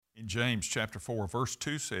James chapter 4, verse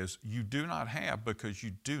 2 says, "You do not have because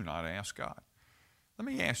you do not ask God." Let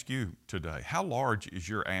me ask you today, how large is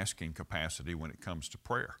your asking capacity when it comes to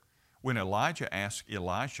prayer? When Elijah asked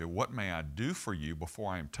Elisha, "What may I do for you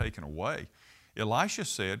before I am taken away?" Elisha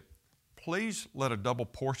said, "Please let a double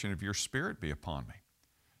portion of your spirit be upon me."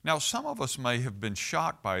 Now, some of us may have been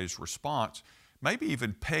shocked by his response, maybe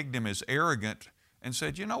even pegged him as arrogant and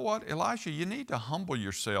said, "You know what, Elisha, you need to humble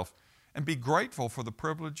yourself and be grateful for the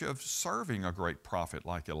privilege of serving a great prophet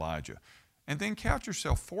like Elijah. And then count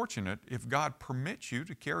yourself fortunate if God permits you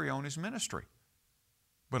to carry on his ministry."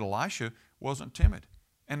 But Elisha wasn't timid,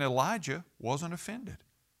 and Elijah wasn't offended.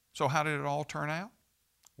 So how did it all turn out?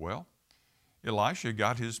 Well, Elisha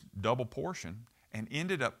got his double portion and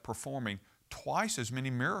ended up performing twice as many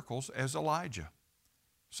miracles as Elijah.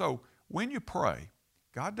 So when you pray,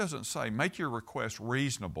 God doesn't say, make your request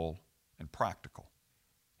reasonable and practical.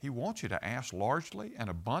 He wants you to ask largely and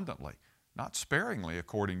abundantly, not sparingly,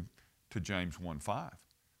 according to James 1:5.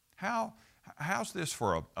 How's this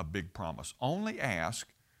for a big promise? Only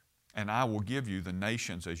ask, and I will give you the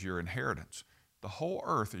nations as your inheritance. The whole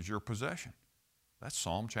earth is your possession. That's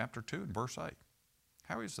Psalm chapter 2 and verse 8.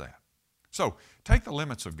 How is that? So take the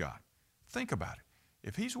limits of God. Think about it.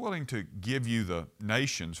 If He's willing to give you the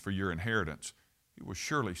nations for your inheritance, He will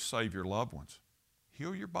surely save your loved ones,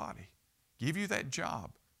 heal your body, give you that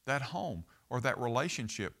job, that home, or that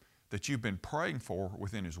relationship that you've been praying for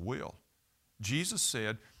within His will. Jesus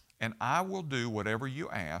said, "And I will do whatever you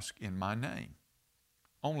ask in my name."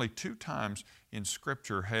 Only 2 times in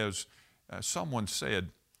Scripture has someone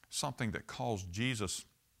said something that caused Jesus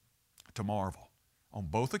to marvel. On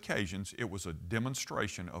both occasions, it was a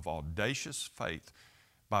demonstration of audacious faith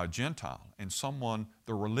by a Gentile and someone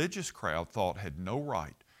the religious crowd thought had no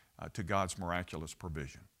right to God's miraculous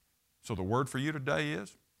provision. So the word for you today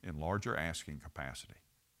is, enlarge your asking capacity.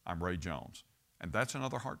 I'm Ray Jones, and that's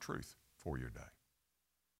another heart truth for your day.